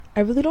I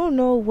really don't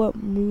know what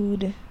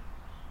mood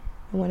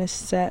I want to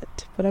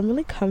set, but I'm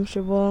really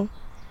comfortable.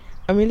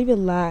 I'm really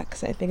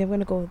relaxed. I think I'm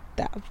gonna go with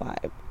that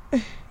vibe.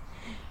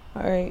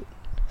 Alright,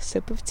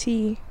 sip of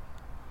tea,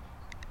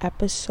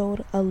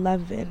 episode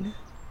 11.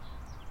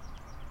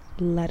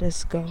 Let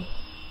us go.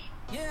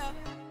 Yeah,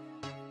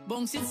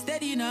 bounce it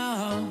steady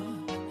now.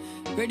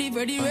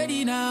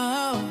 Ready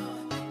now.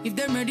 If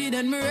them ready,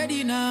 then me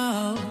ready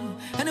now.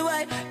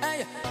 Anyway,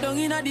 hey, down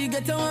in the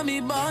ghetto when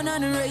me born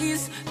and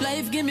raised.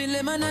 Life give me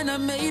lemon and I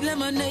made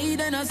lemonade.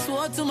 And I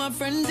swore to my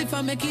friends if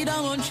I make it I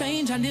won't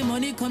change. And the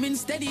money coming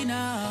steady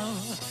now.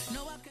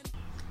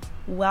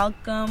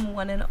 Welcome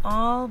one and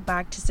all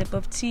back to Sip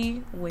of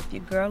Tea with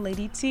your girl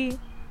Lady T.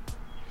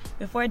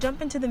 Before I jump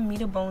into the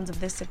meat and bones of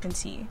this sip of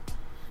tea,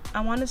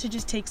 I wanted to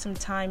just take some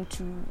time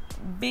to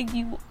big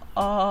you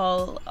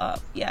all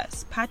up.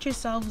 Yes, pat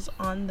yourselves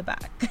on the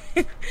back.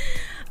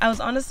 I was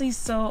honestly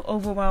so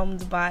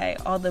overwhelmed by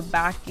all the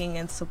backing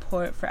and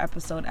support for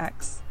episode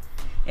X.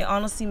 It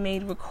honestly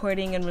made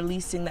recording and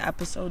releasing the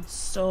episode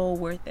so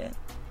worth it,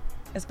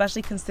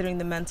 especially considering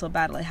the mental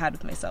battle I had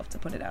with myself to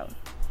put it out.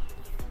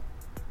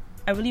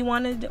 I really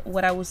wanted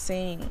what I was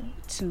saying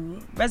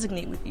to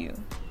resonate with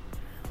you,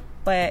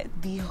 but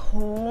the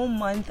whole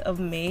month of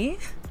May,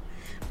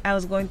 I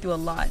was going through a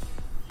lot.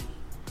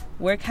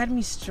 Work had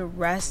me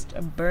stressed,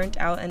 burnt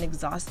out, and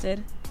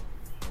exhausted.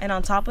 And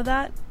on top of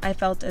that, I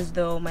felt as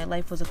though my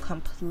life was a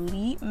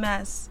complete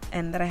mess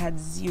and that I had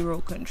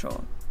zero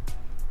control.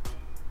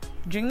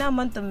 During that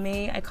month of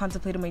May, I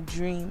contemplated my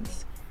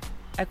dreams.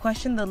 I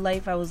questioned the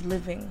life I was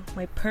living,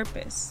 my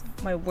purpose,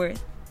 my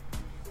worth,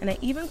 and I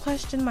even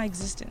questioned my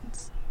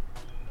existence.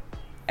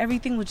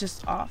 Everything was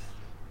just off.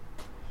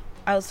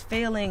 I was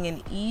failing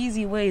in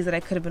easy ways that I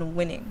could have been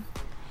winning.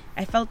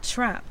 I felt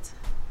trapped,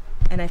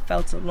 and I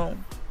felt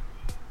alone.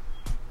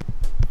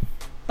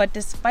 But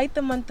despite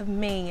the month of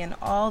May and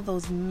all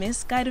those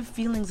misguided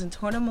feelings and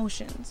torn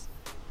emotions,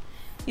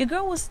 your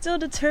girl was still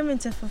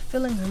determined to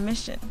fulfilling her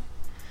mission.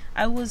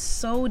 I was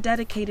so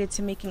dedicated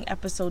to making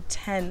episode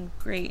 10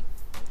 great.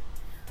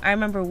 I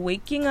remember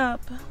waking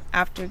up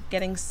after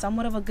getting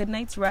somewhat of a good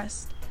night's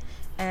rest,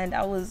 and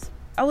I was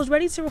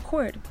ready to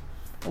record.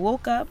 I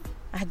woke up,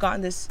 I had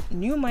gotten this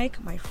new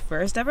mic, my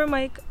first ever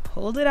mic,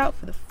 pulled it out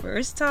for the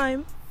first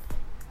time,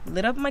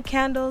 lit up my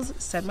candles,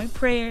 said my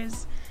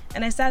prayers,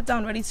 and I sat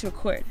down ready to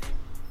record.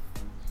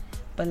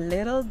 But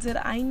little did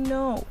I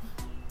know,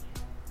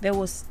 there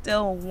was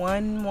still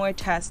one more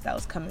test that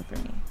was coming for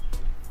me.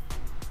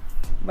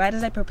 Right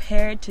as I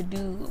prepared to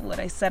do what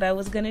I said I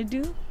was gonna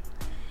do,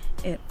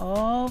 it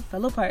all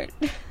fell apart.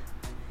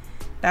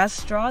 That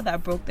straw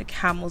that broke the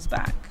camel's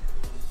back.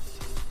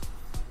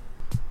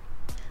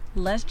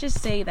 Let's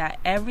just say that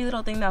every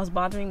little thing that was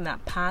bothering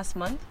that past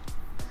month,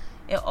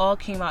 it all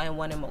came out in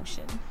one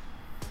emotion.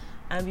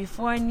 And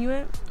before I knew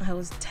it, I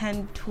was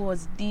 10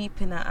 tours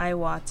deep in the eye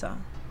water,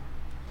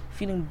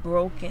 feeling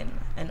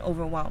broken and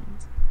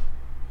overwhelmed.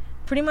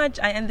 Pretty much,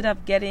 I ended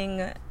up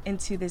getting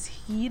into this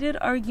heated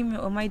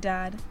argument with my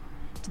dad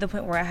to the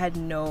point where I had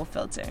no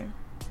filter.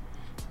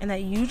 And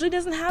that usually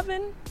doesn't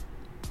happen,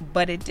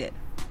 but it did.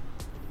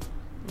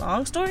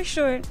 Long story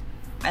short,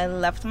 I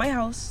left my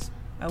house,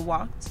 I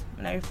walked,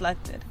 and I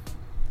reflected.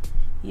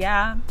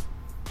 Yeah,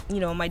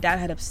 my dad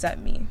had upset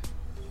me.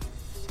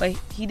 But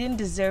he didn't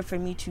deserve for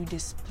me to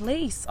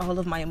displace all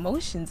of my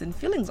emotions and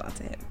feelings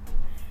onto him.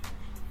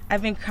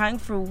 I've been crying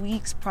for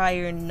weeks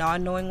prior, not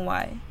knowing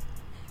why.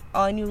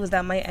 All I knew was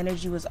that my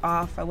energy was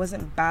off, I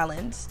wasn't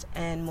balanced,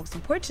 and most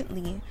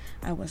importantly,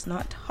 I was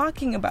not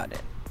talking about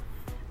it.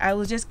 I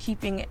was just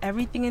keeping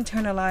everything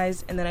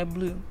internalized, and then I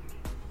blew.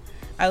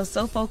 I was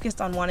so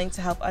focused on wanting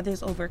to help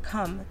others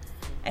overcome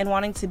and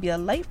wanting to be a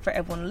light for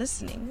everyone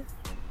listening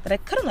that I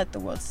couldn't let the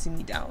world see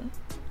me down.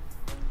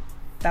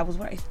 That was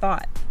what I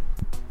thought.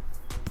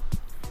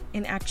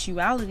 In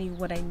actuality,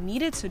 what I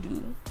needed to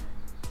do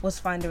was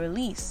find a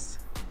release,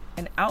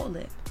 an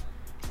outlet,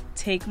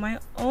 take my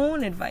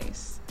own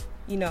advice,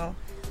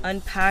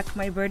 unpack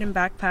my burden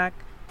backpack,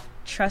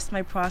 trust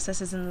my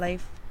processes in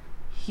life,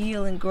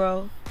 heal and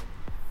grow.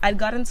 I'd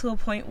gotten to a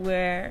point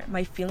where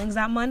my feelings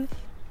that month,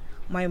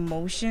 my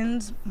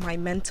emotions, my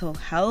mental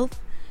health,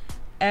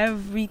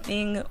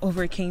 everything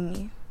overcame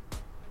me.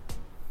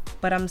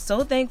 But I'm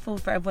so thankful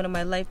for everyone in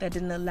my life that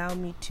didn't allow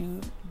me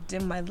to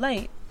dim my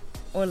light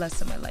or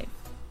lessen my life.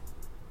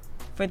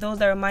 For those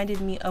that reminded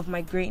me of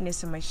my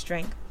greatness and my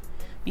strength,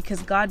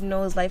 because God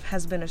knows life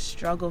has been a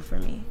struggle for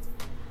me,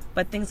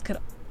 but things could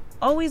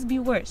always be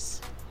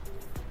worse.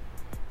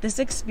 This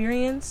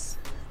experience,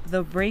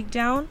 the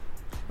breakdown,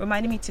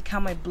 reminded me to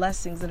count my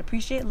blessings and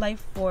appreciate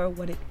life for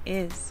what it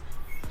is,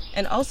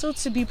 and also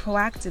to be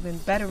proactive in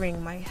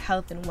bettering my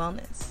health and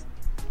wellness.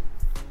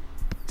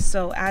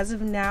 So as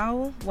of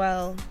now,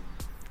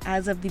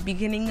 as of the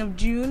beginning of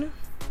June,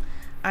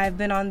 I've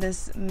been on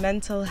this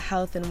mental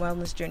health and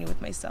wellness journey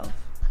with myself.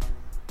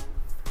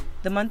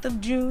 The month of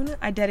June,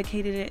 I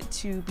dedicated it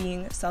to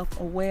being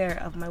self-aware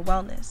of my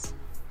wellness,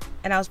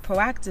 and I was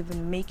proactive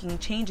in making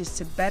changes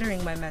to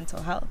bettering my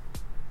mental health.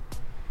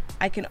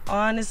 I can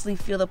honestly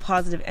feel the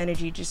positive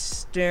energy just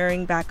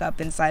stirring back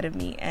up inside of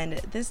me, and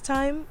this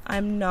time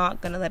I'm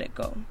not gonna let it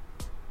go.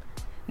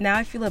 Now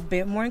I feel a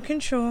bit more in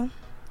control.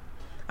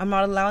 I'm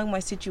not allowing my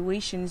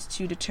situations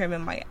to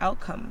determine my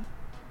outcome.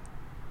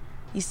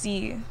 You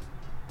see,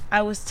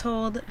 I was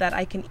told that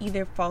I can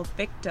either fall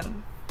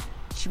victim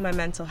to my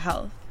mental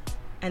health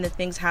and the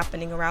things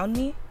happening around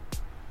me,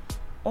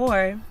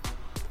 or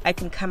I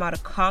can come out a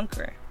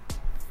conqueror.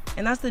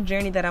 And that's the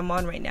journey that I'm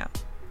on right now,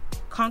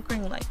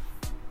 conquering life.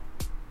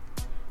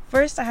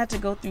 First, I had to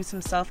go through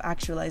some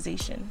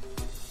self-actualization.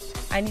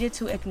 I needed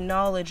to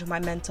acknowledge my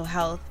mental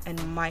health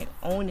and my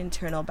own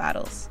internal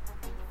battles.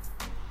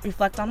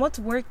 Reflect on what's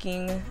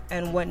working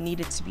and what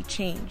needed to be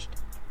changed.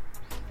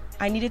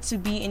 I needed to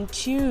be in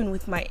tune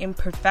with my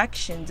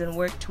imperfections and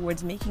work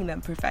towards making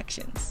them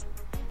perfections.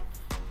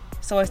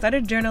 So I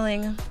started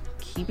journaling,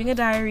 keeping a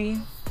diary,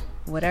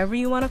 whatever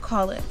you want to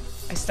call it.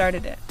 I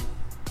started it.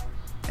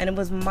 And it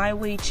was my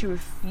way to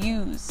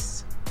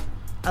refuse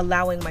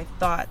allowing my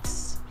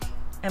thoughts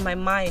and my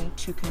mind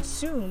to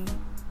consume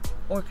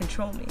or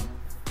control me.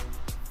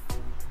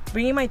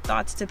 Bringing my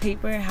thoughts to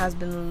paper has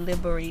been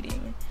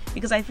liberating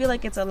because I feel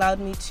like it's allowed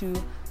me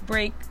to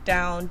break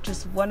down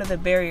just one of the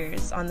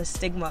barriers on the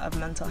stigma of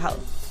mental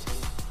health.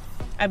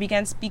 I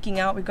began speaking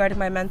out regarding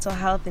my mental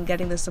health and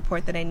getting the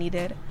support that I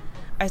needed.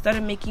 I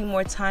started making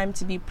more time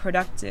to be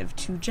productive,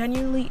 to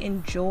genuinely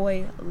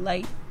enjoy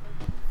life,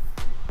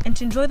 and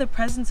to enjoy the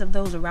presence of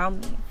those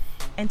around me,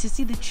 and to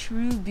see the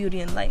true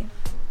beauty in life.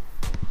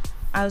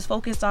 I was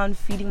focused on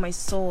feeding my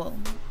soul,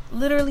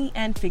 literally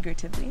and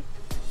figuratively.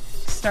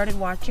 Started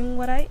watching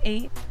what I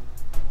ate,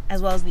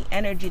 as well as the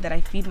energy that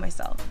I feed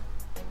myself.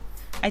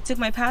 I took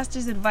my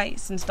pastor's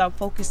advice and stopped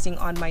focusing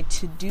on my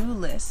to-do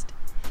list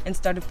and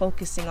started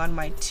focusing on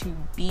my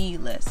to-be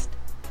list.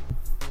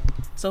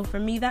 So for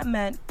me, that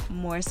meant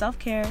more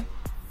self-care,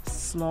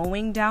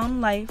 slowing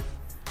down life,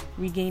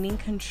 regaining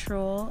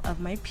control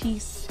of my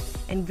peace,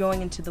 and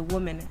growing into the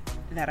woman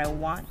that I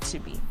want to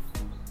be.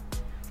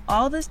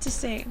 All this to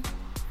say,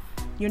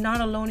 you're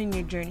not alone in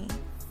your journey.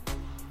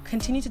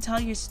 Continue to tell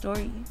your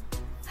story.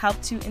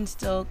 Help to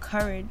instill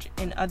courage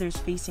in others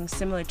facing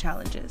similar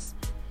challenges.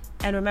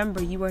 And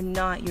remember, you are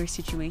not your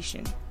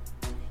situation.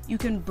 You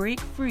can break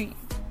free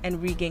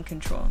and regain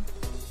control.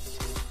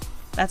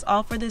 That's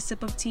all for this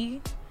sip of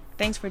tea.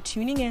 Thanks for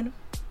tuning in.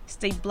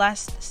 Stay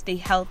blessed, stay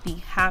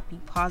healthy,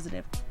 happy,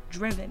 positive,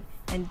 driven,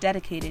 and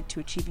dedicated to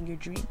achieving your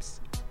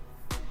dreams.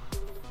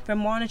 For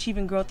more on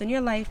achieving growth in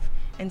your life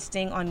and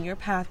staying on your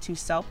path to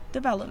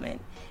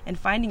self-development and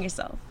finding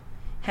yourself,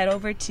 head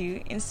over to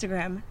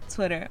Instagram,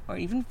 Twitter, or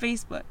even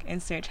Facebook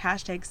and search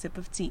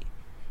 #SipOfTea,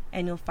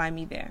 and you'll find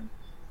me there.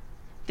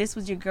 This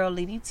was your girl,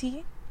 Lady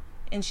T,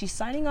 and she's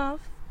signing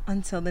off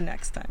until the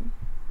next time.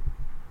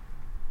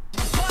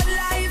 For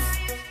life,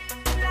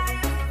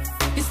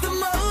 it's the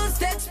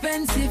most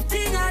expensive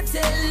thing, I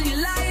tell you,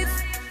 life.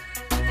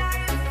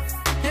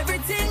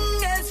 Everything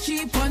is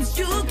cheap once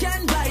you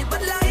can buy,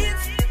 but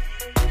life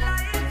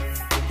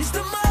is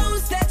the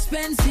most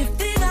expensive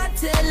thing, I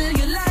tell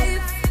you,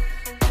 life.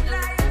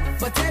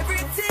 But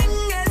everything